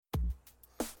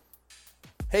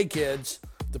Hey kids,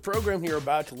 the program you're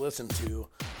about to listen to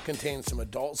contains some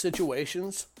adult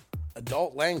situations,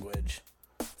 adult language,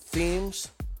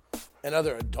 themes, and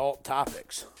other adult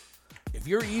topics. If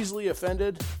you're easily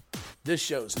offended, this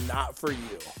show's not for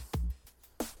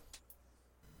you.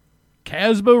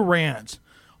 Casbah Rants.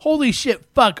 Holy shit,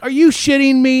 fuck, are you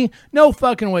shitting me? No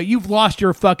fucking way, you've lost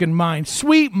your fucking mind.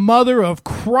 Sweet mother of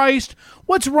Christ,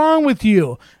 what's wrong with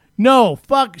you? No,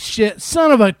 fuck shit,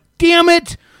 son of a damn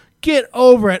it. Get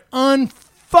over it,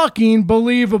 unfucking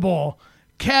believable.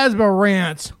 Casbah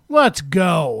Rants, let's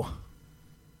go.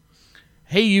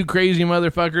 Hey, you crazy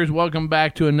motherfuckers, welcome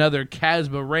back to another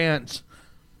Casbah Rants.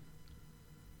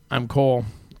 I'm Cole,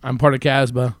 I'm part of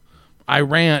Casbah. I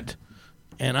rant.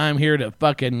 And I'm here to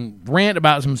fucking rant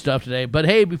about some stuff today. But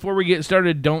hey, before we get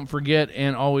started, don't forget,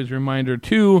 and always reminder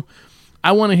too,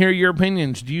 I want to hear your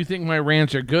opinions. Do you think my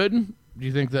rants are good? Do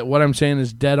you think that what I'm saying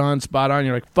is dead on, spot on?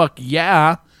 You're like, fuck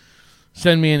yeah.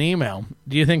 Send me an email.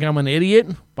 Do you think I'm an idiot?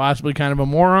 Possibly kind of a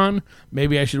moron?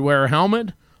 Maybe I should wear a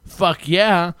helmet? Fuck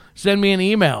yeah. Send me an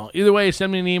email. Either way,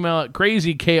 send me an email at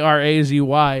crazy,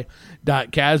 K-R-A-Z-Y,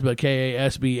 .casbah,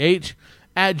 K-A-S-B-H,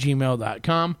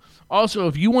 @gmail.com. Also,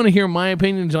 if you want to hear my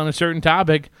opinions on a certain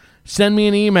topic, send me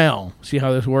an email. See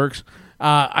how this works?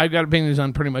 I've got opinions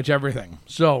on pretty much everything.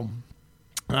 So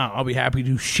I'll be happy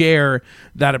to share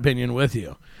that opinion with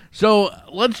you. So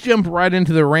let's jump right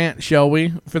into the rant, shall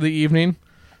we, for the evening?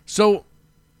 So,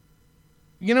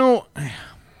 you know,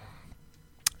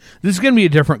 this is going to be a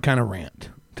different kind of rant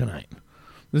tonight.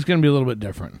 This is going to be a little bit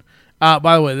different.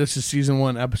 By the way, this is season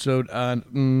 1, episode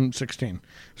 16.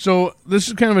 So this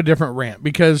is kind of a different rant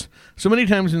because so many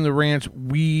times in the rants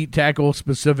we tackle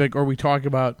specific or we talk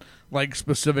about like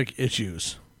specific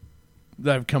issues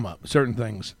that have come up, certain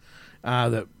things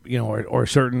that you know, or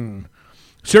certain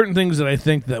things that I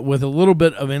think that with a little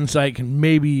bit of insight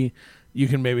you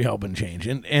can maybe help and change.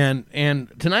 And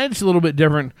tonight it's a little bit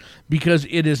different because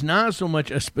it is not so much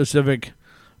a specific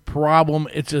problem,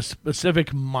 it's a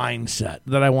specific mindset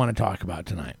that I want to talk about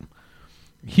tonight.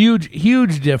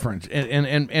 Huge difference,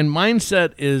 and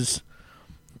mindset is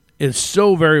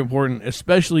so very important,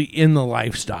 especially in the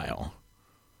lifestyle,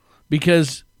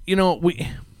 because you know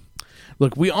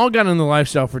we all got in the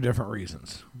lifestyle for different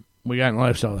reasons. We got in the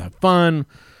lifestyle to have fun.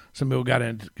 Some people got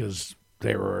in because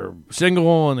they were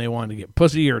single and they wanted to get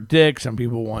pussy or dick. Some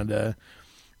people wanted to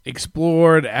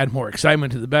explore, to add more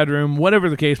excitement to the bedroom, whatever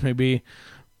the case may be.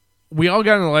 We all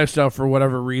got in the lifestyle for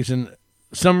whatever reason.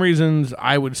 Some reasons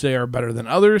I would say are better than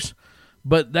others,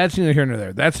 but that's neither here nor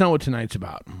there. That's not what tonight's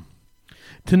about.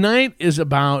 Tonight is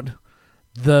about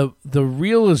the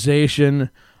realization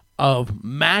of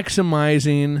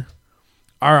maximizing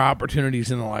our opportunities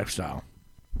in the lifestyle.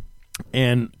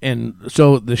 And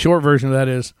so the short version of that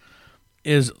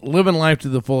is living life to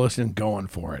the fullest and going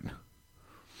for it.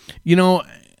 You know,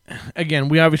 again,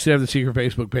 we obviously have the secret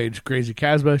Facebook page, Crazy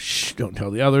Casbah. Shh, don't tell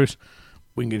the others.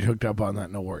 We can get hooked up on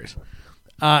that, no worries.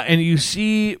 And you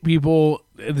see people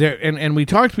there, and we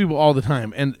talk to people all the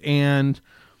time, and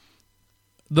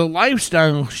the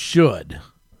lifestyle should,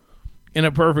 in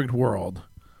a perfect world,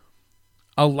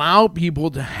 allow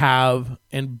people to have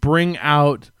and bring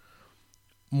out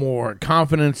more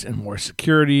confidence and more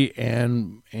security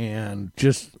and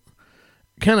just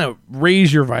kind of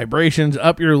raise your vibrations,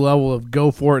 up your level of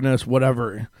go for itness,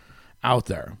 whatever out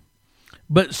there.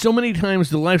 But so many times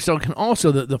the lifestyle can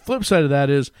also, the flip side of that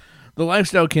is the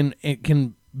lifestyle can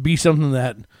be something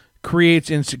that creates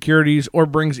insecurities or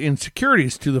brings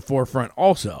insecurities to the forefront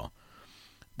also.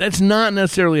 That's not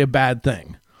necessarily a bad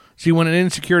thing. See, when an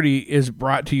insecurity is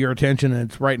brought to your attention and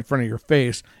it's right in front of your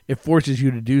face, it forces you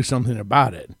to do something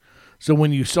about it. So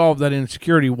when you solve that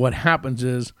insecurity, what happens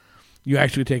is you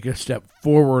actually take a step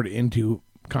forward into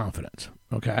confidence,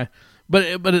 okay?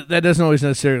 But that doesn't always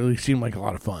necessarily seem like a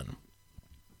lot of fun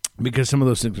because some of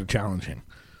those things are challenging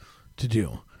to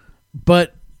do.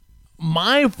 But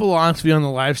my philosophy on the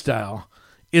lifestyle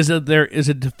is that there is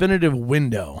a definitive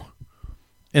window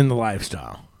in the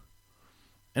lifestyle.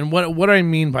 And what I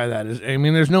mean by that is, I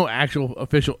mean, there's no actual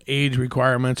official age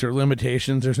requirements or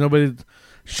limitations. There's nobody that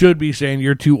should be saying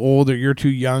you're too old or you're too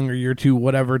young or you're too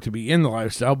whatever to be in the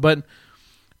lifestyle. But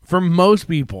for most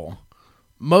people,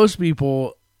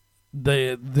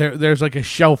 there's like a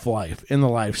shelf life in the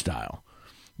lifestyle.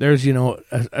 There's, you know,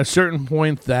 a certain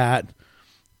point that,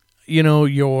 you know,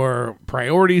 your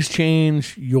priorities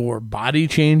change, your body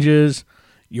changes,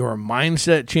 your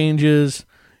mindset changes,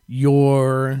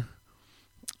 your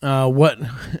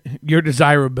your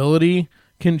desirability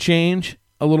can change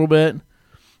a little bit.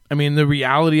 I mean, the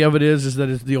reality of it is that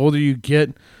as the older you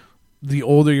get, the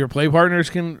older your play partners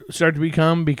can start to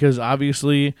become, because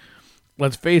obviously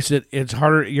let's face it, it's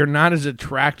harder. You're not as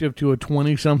attractive to a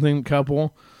 20-something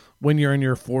couple when you're in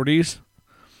your 40s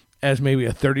as maybe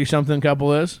a 30-something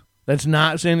couple is. That's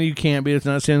not saying that you can't be. It's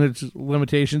not saying there's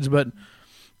limitations, but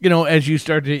as you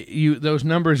start to those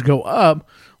numbers go up,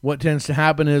 what tends to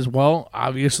happen is, well,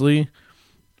 obviously,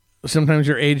 sometimes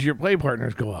your age, your play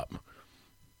partners go up.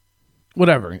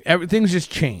 Whatever, things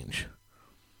just change.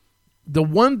 The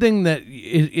one thing that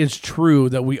is true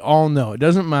that we all know, it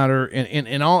doesn't matter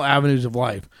in all avenues of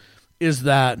life, is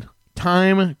that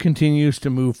time continues to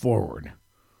move forward.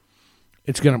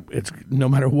 It's no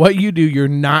matter what you do, you're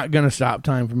not going to stop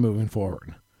time from moving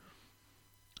forward.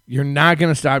 You're not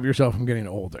going to stop yourself from getting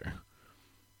older.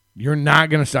 You're not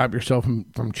going to stop yourself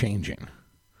from changing.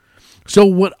 So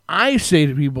what I say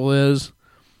to people is,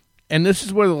 and this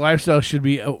is where the lifestyle should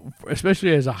be,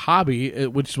 especially as a hobby,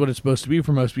 which is what it's supposed to be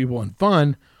for most people, and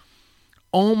fun.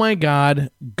 Oh my God,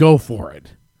 go for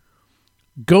it.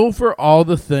 Go for all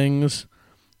the things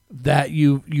that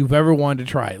you've ever wanted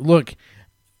to try. Look,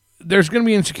 there's going to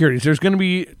be insecurities. There's going to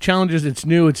be challenges. It's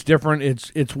new. It's different.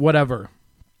 It's whatever.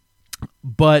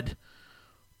 But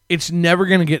it's never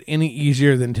going to get any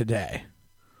easier than today.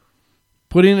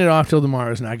 Putting it off till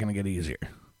tomorrow is not going to get easier.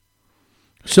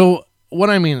 So what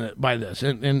I mean by this,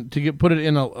 and to put it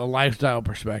in a lifestyle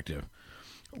perspective,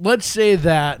 let's say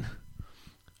that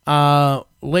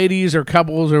ladies or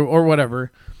couples or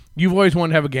whatever, you've always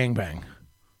wanted to have a gangbang.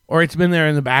 Or it's been there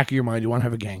in the back of your mind, you want to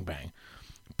have a gangbang.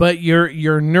 But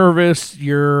you're nervous,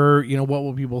 what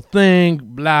will people think,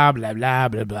 blah, blah, blah,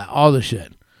 blah, blah, all the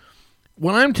shit.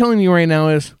 What I'm telling you right now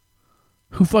is,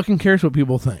 who fucking cares what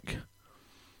people think?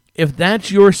 If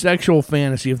that's your sexual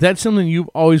fantasy, if that's something you've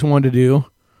always wanted to do,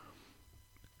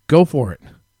 go for it.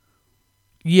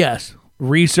 Yes,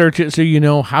 research it so you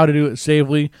know how to do it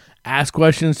safely. Ask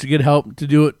questions to get help to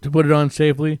do it, to put it on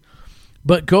safely.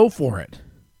 But go for it.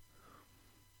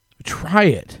 Try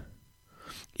it.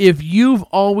 If you've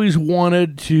always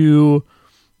wanted to,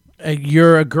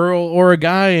 you're a girl or a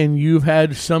guy and you've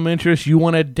had some interest, you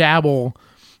want to dabble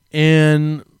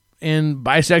in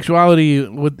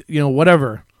bisexuality with,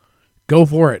 whatever, go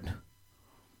for it.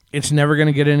 It's never going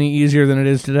to get any easier than it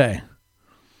is today.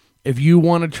 If you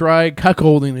want to try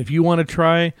cuckolding, if you want to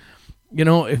try,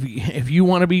 if you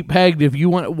want to be pegged, if you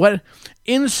want,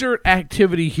 insert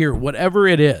activity here, whatever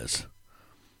it is,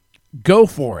 go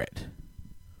for it.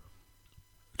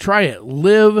 Try it.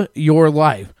 Live your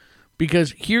life.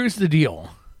 Because here's the deal.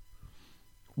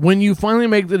 When you finally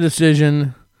make the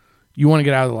decision, you want to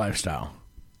get out of the lifestyle.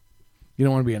 You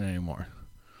don't want to be in it anymore.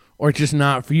 Or it's just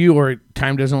not for you, or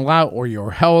time doesn't allow, or your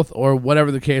health, or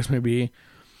whatever the case may be.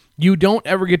 You don't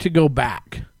ever get to go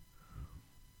back.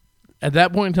 At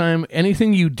that point in time,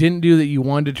 anything you didn't do that you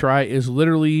wanted to try is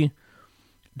literally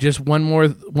just one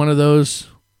of those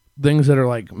things that are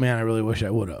like, man, I really wish I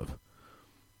would have.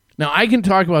 Now, I can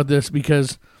talk about this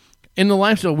because in the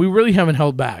lifestyle, we really haven't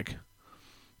held back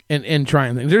in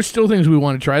trying things. There's still things we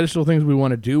want to try. There's still things we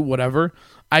want to do, whatever.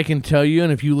 I can tell you,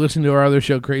 and if you listen to our other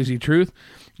show, Crazy Truth,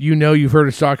 you've heard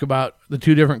us talk about the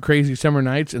 2 different crazy summer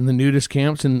nights and the nudist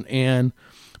camps and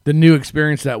the new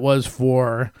experience that was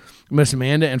for Miss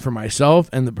Amanda and for myself,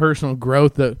 and the personal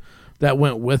growth that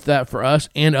went with that for us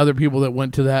and other people that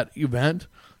went to that event,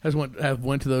 have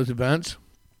went to those events.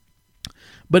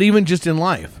 But even just in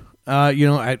life,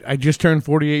 I just turned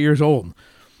 48 years old.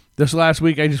 This last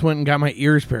week, I just went and got my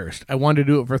ears pierced. I wanted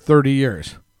to do it for 30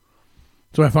 years.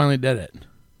 So I finally did it.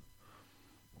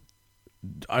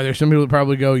 Are there some people that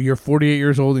probably go, you're 48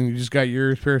 years old and you just got your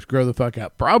ears pierced, grow the fuck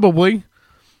up? Probably.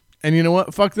 And you know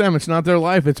what? Fuck them. It's not their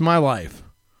life. It's my life.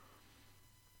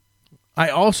 I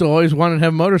also always wanted to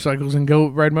have motorcycles and go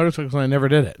ride motorcycles, and I never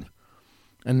did it.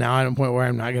 And now I'm at a point where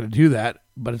I'm not going to do that,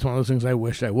 but it's one of those things I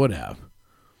wish I would have.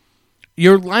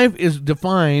 Your life is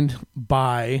defined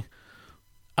by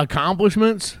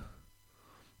accomplishments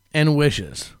and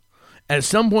wishes. At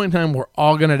some point in time, we're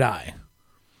all going to die.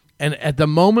 And at the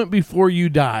moment before you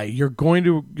die, your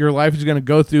life is going to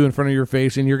go through in front of your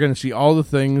face, and you're going to see all the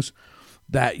things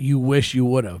that you wish you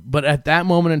would have. But at that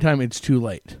moment in time, it's too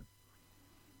late.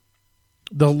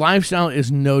 The lifestyle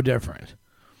is no different.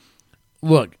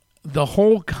 Look, the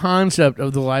whole concept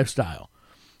of the lifestyle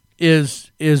is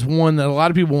one that a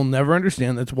lot of people will never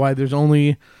understand. That's why there's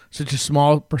only such a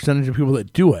small percentage of people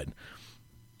that do it.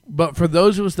 But for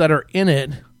those of us that are in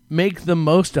it, make the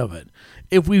most of it.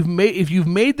 If you've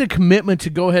made the commitment to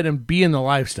go ahead and be in the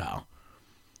lifestyle,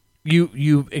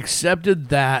 you've accepted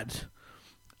that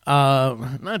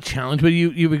not challenge, but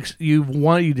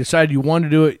you decide you want to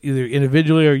do it either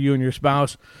individually or you and your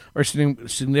spouse or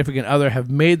significant other have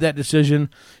made that decision.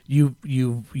 You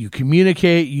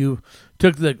communicate. You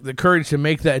took the courage to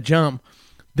make that jump.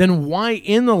 Then why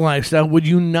in the lifestyle would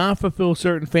you not fulfill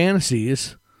certain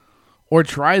fantasies or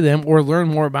try them or learn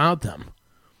more about them?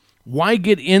 Why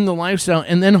get in the lifestyle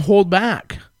and then hold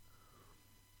back?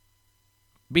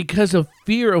 Because of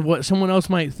fear of what someone else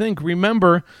might think.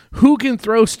 Remember, who can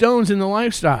throw stones in the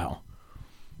lifestyle?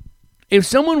 If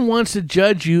someone wants to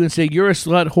judge you and say you're a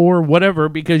slut, whore, whatever,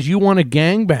 because you want to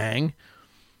gangbang,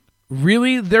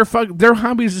 really, their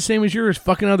hobby is the same as yours,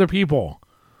 fucking other people.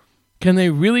 Can they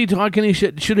really talk any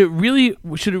shit? Should it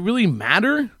really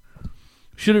matter?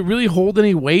 Should it really hold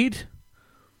any weight?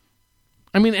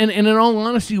 I mean, and in all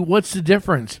honesty, what's the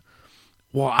difference?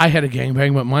 Well, I had a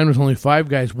gangbang, but mine was only 5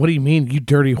 guys. What do you mean, you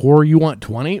dirty whore? You want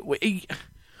 20?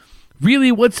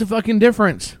 Really, what's the fucking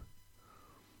difference?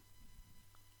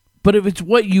 But if it's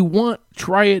what you want,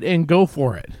 try it and go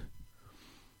for it.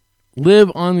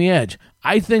 Live on the edge.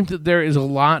 I think that there is a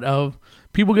lot of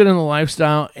people get in the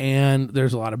lifestyle and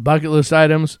there's a lot of bucket list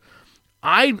items.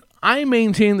 I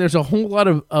maintain there's a whole lot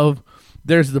of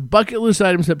there's the bucket list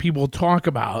items that people talk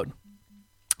about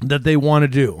that they want to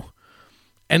do.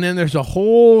 And then there's a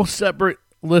whole separate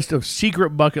list of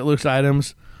secret bucket list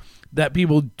items that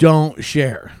people don't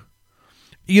share.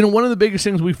 You know, one of the biggest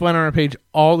things we find on our page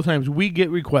all the time is we get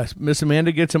requests. Miss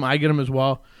Amanda gets them. I get them as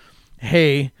well.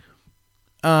 Hey,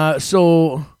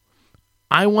 so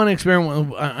I want to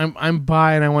experiment. I'm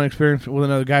bi and I want to experiment with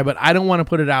another guy, but I don't want to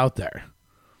put it out there.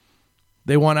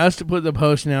 They want us to put the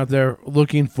posting out there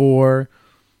looking for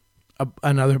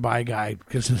another bi guy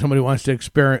because somebody wants to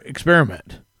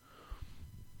experiment.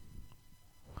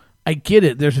 I get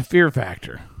it. There's a fear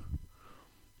factor.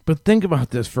 But think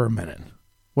about this for a minute.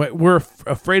 We're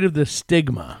afraid of the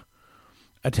stigma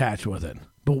attached with it.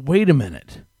 But wait a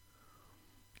minute.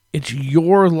 It's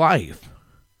your life.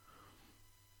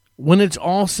 When it's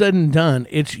all said and done,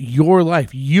 it's your life.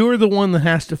 You're the one that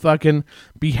has to fucking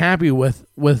be happy with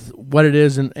what it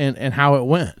is and how it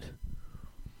went.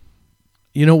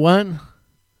 You know what?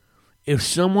 If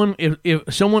someone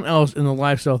else in the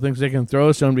lifestyle thinks they can throw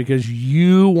a stone because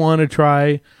you want to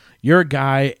try, you're a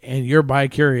guy and you're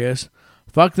bi-curious,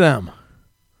 fuck them.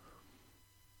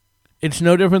 It's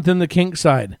no different than the kink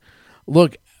side.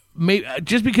 Look,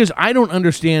 just because I don't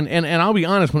understand, and I'll be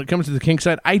honest, when it comes to the kink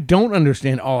side, I don't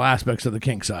understand all aspects of the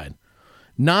kink side.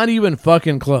 Not even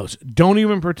fucking close. Don't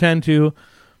even pretend to.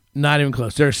 Not even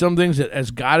close. There are some things that,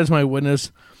 as God is my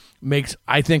witness,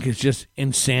 I think it's just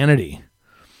insanity.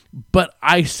 But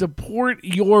I support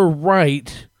your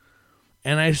right,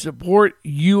 and I support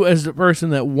you as the person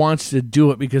that wants to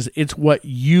do it because it's what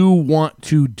you want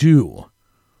to do.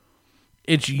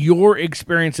 It's your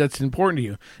experience that's important to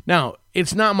you. Now,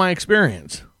 it's not my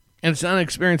experience, and it's not an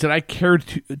experience that I care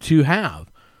to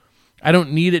have. I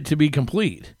don't need it to be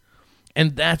complete,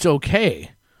 and that's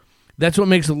okay. That's what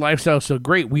makes the lifestyle so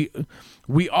great.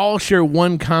 We all share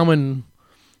one common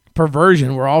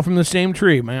perversion. We're all from the same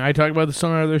tree. Man, I talk about this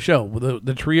on another show.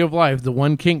 The tree of life, the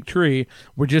one kink tree,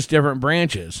 we're just different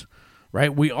branches,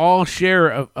 right? We all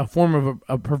share a form of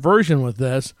a perversion with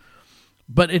this,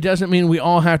 but it doesn't mean we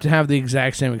all have to have the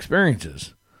exact same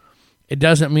experiences. It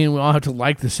doesn't mean we all have to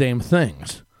like the same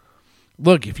things.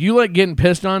 Look, if you like getting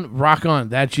pissed on, rock on.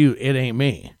 That's you. It ain't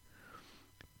me.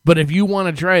 But if you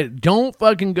want to try it, don't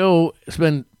fucking go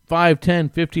spend 5, 10,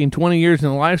 15, 20 years in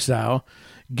the lifestyle.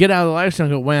 Get out of the lifestyle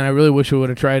and go, man, I really wish I would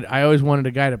have tried. I always wanted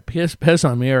a guy to piss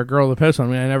on me or a girl to piss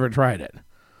on me. I never tried it.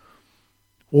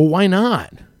 Well, why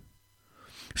not?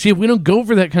 See, if we don't go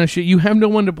for that kind of shit, you have no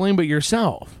one to blame but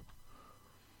yourself.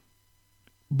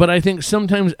 But I think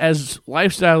sometimes as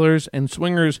lifestylers and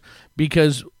swingers,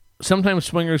 because sometimes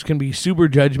swingers can be super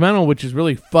judgmental, which is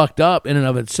really fucked up in and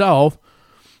of itself,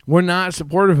 we're not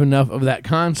supportive enough of that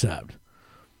concept.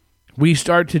 We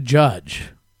start to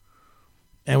judge.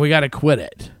 And we got to quit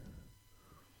it.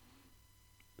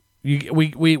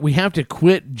 We have to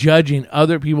quit judging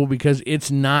other people because it's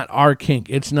not our kink.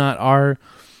 It's not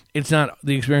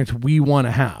the experience we want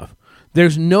to have.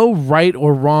 There's no right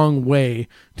or wrong way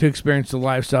to experience the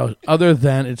lifestyle other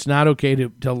than it's not okay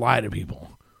to lie to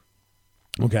people.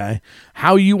 Okay?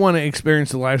 How you want to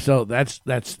experience the lifestyle, that's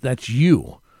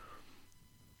you.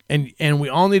 And we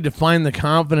all need to find the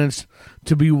confidence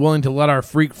to be willing to let our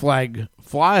freak flag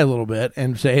fly a little bit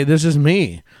and say, hey, this is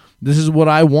me. This is what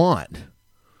I want.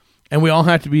 And we all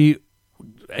have to be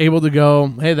able to go,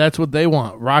 hey, that's what they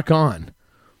want. Rock on.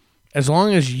 As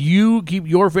long as you keep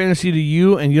your fantasy to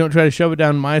you and you don't try to shove it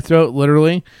down my throat,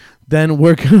 literally, then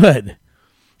we're good.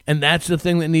 And that's the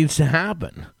thing that needs to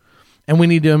happen. And we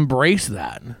need to embrace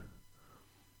that.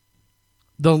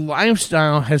 The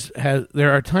lifestyle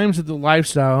there are times that the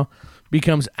lifestyle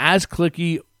becomes as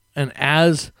cliquey and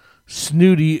as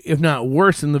snooty, if not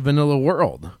worse, than the vanilla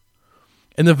world.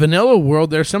 In the vanilla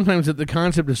world, there's sometimes that the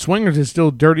concept of swingers is still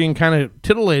dirty and kind of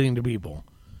titillating to people.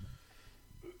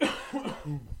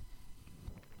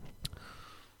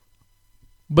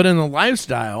 But in the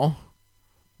lifestyle,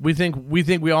 we think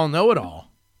we all know it all.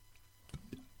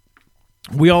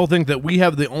 We all think that we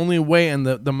have the only way and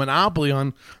the monopoly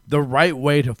on the right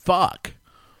way to fuck,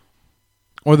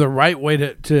 or the right way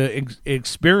to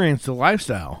experience the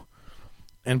lifestyle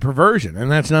and perversion, and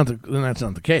that's not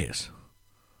the case.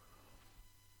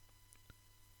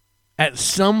 At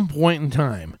some point in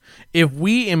time, if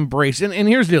we embrace, and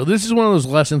here's the deal, this is one of those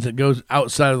lessons that goes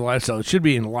outside of the lifestyle. It should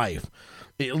be in life.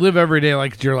 Live every day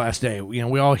like it's your last day. You know,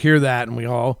 we all hear that, and we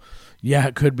all, yeah,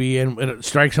 it could be, and it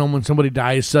strikes home when somebody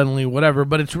dies suddenly, whatever,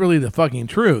 but it's really the fucking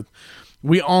truth.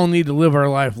 We all need to live our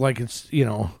life like it's, you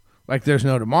know, like there's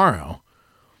no tomorrow,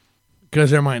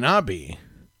 because there might not be.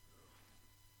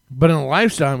 But in a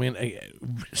lifestyle, I mean,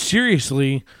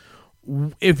 seriously,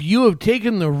 if you have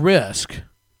taken the risk,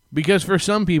 because for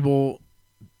some people,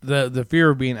 the fear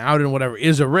of being out and whatever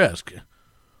is a risk,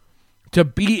 to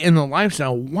be in the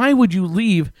lifestyle, why would you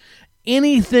leave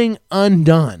anything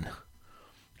undone?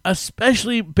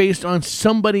 Especially based on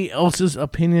somebody else's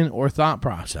opinion or thought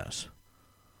process.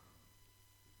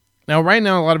 Now, right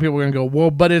now, a lot of people are going to go,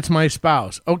 well, but it's my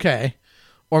spouse. Okay.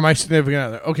 Or my significant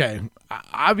other. Okay.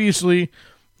 Obviously,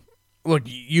 look,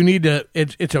 you need to,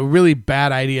 it's a really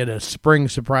bad idea to spring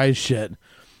surprise shit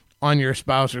on your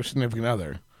spouse or significant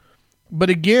other. But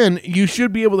again, you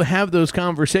should be able to have those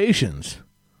conversations.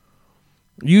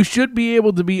 You should be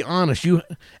able to be honest. You,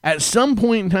 at some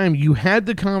point in time, you had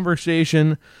the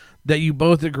conversation that you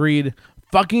both agreed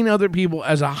fucking other people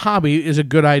as a hobby is a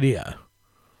good idea.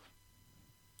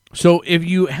 So if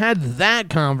you had that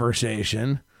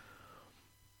conversation,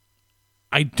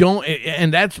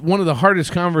 and that's one of the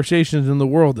hardest conversations in the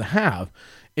world to have.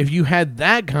 If you had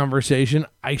that conversation,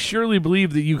 I surely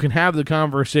believe that you can have the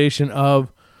conversation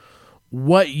of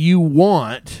what you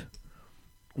want,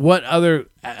 what other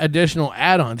additional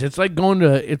add-ons. It's like going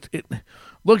to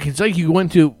look, it's like you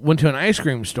went to an ice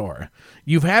cream store.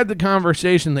 You've had the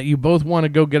conversation that you both want to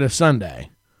go get a sundae.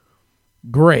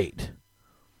 Great.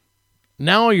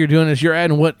 Now all you're doing is you're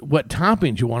adding what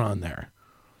toppings you want on there.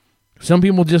 Some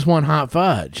people just want hot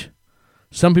fudge.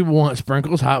 Some people want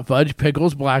sprinkles, hot fudge,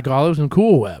 pickles, black olives, and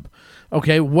Cool Whip.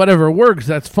 Okay, whatever works,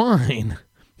 that's fine.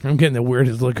 I'm getting the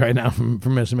weirdest look right now from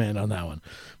Miss Amanda on that one.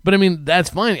 But I mean, that's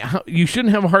fine. You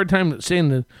shouldn't have a hard time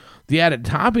saying the added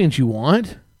toppings you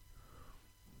want.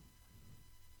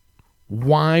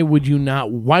 Why would you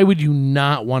not want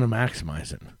to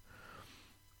maximize it?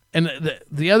 And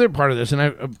the other part of this, and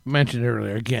I mentioned it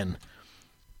earlier again,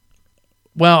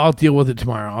 well, I'll deal with it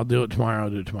tomorrow. I'll do it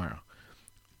tomorrow.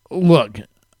 Look,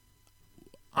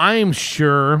 I'm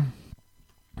sure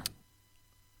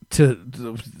to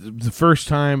the first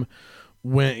time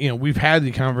when, you know, we've had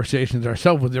the conversations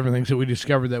ourselves with different things that we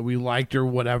discovered that we liked or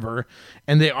whatever,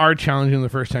 and they are challenging the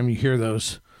first time you hear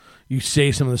those, you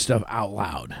say some of the stuff out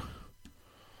loud.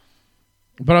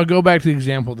 But I'll go back to the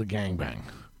example of the gangbang.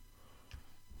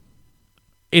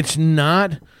 It's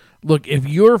not, look, if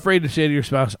you're afraid to say to your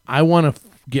spouse, I want to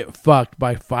get fucked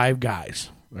by 5 guys,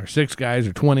 or 6 guys,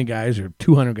 or 20 guys, or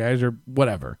 200 guys, or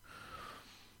whatever,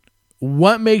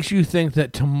 what makes you think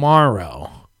that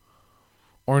tomorrow,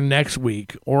 or next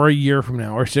week, or a year from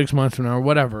now, or 6 months from now, or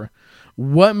whatever,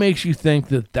 what makes you think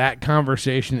that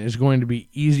conversation is going to be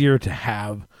easier to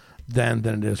have than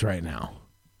it is right now?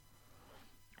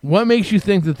 What makes you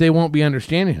think that they won't be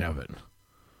understanding of it?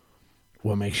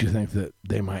 What makes you think that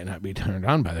they might not be turned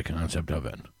on by the concept of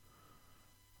it?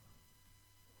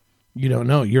 You don't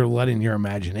know. You're letting your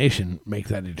imagination make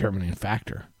that determining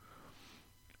factor.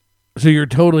 So you're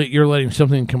letting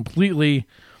something completely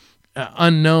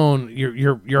unknown.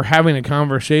 You're having a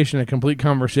complete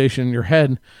conversation in your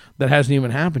head that hasn't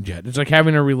even happened yet. It's like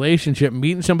having a relationship,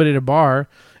 meeting somebody at a bar,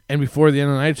 and before the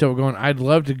end of the night, so we're going, I'd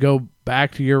love to go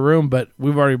back to your room, but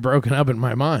we've already broken up in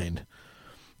my mind.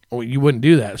 Well, you wouldn't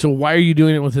do that. So why are you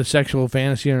doing it with a sexual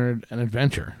fantasy or an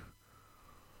adventure?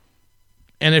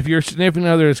 And if your significant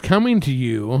other is coming to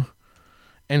you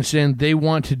and saying they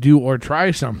want to do or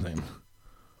try something,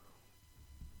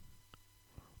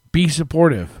 be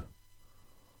supportive.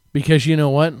 Because you know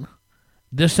what?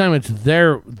 This time it's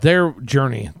their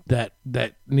journey that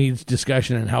needs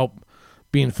discussion and help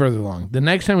being further along. The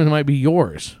next time it might be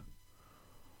yours.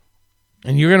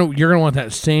 And you're gonna want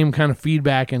that same kind of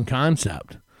feedback and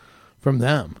concept from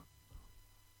them.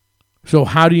 So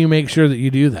how do you make sure that you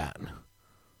do that?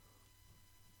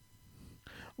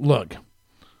 Look,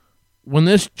 when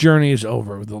this journey is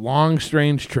over, the long,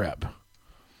 strange trip,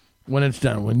 when it's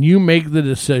done, when you make the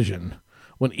decision,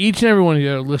 when each and every one of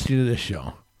you are listening to this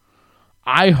show,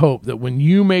 I hope that when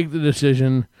you make the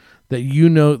decision that you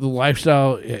know the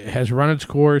lifestyle has run its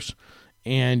course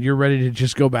and you're ready to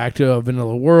just go back to a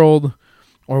vanilla world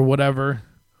or whatever,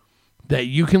 that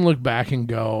you can look back and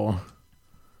go,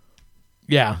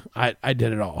 yeah, I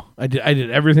did it all. I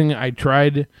did everything. I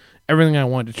tried everything I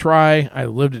wanted to try. I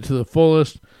lived it to the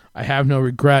fullest. I have no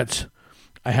regrets.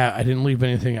 I didn't leave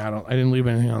anything out. I didn't leave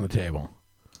anything on the table.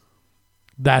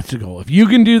 That's the goal. If you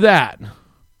can do that,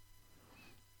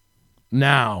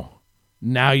 now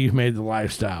you've made the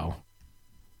lifestyle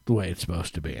the way it's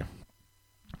supposed to be.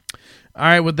 All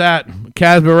right, with that,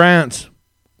 Casbah Rants,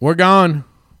 we're gone.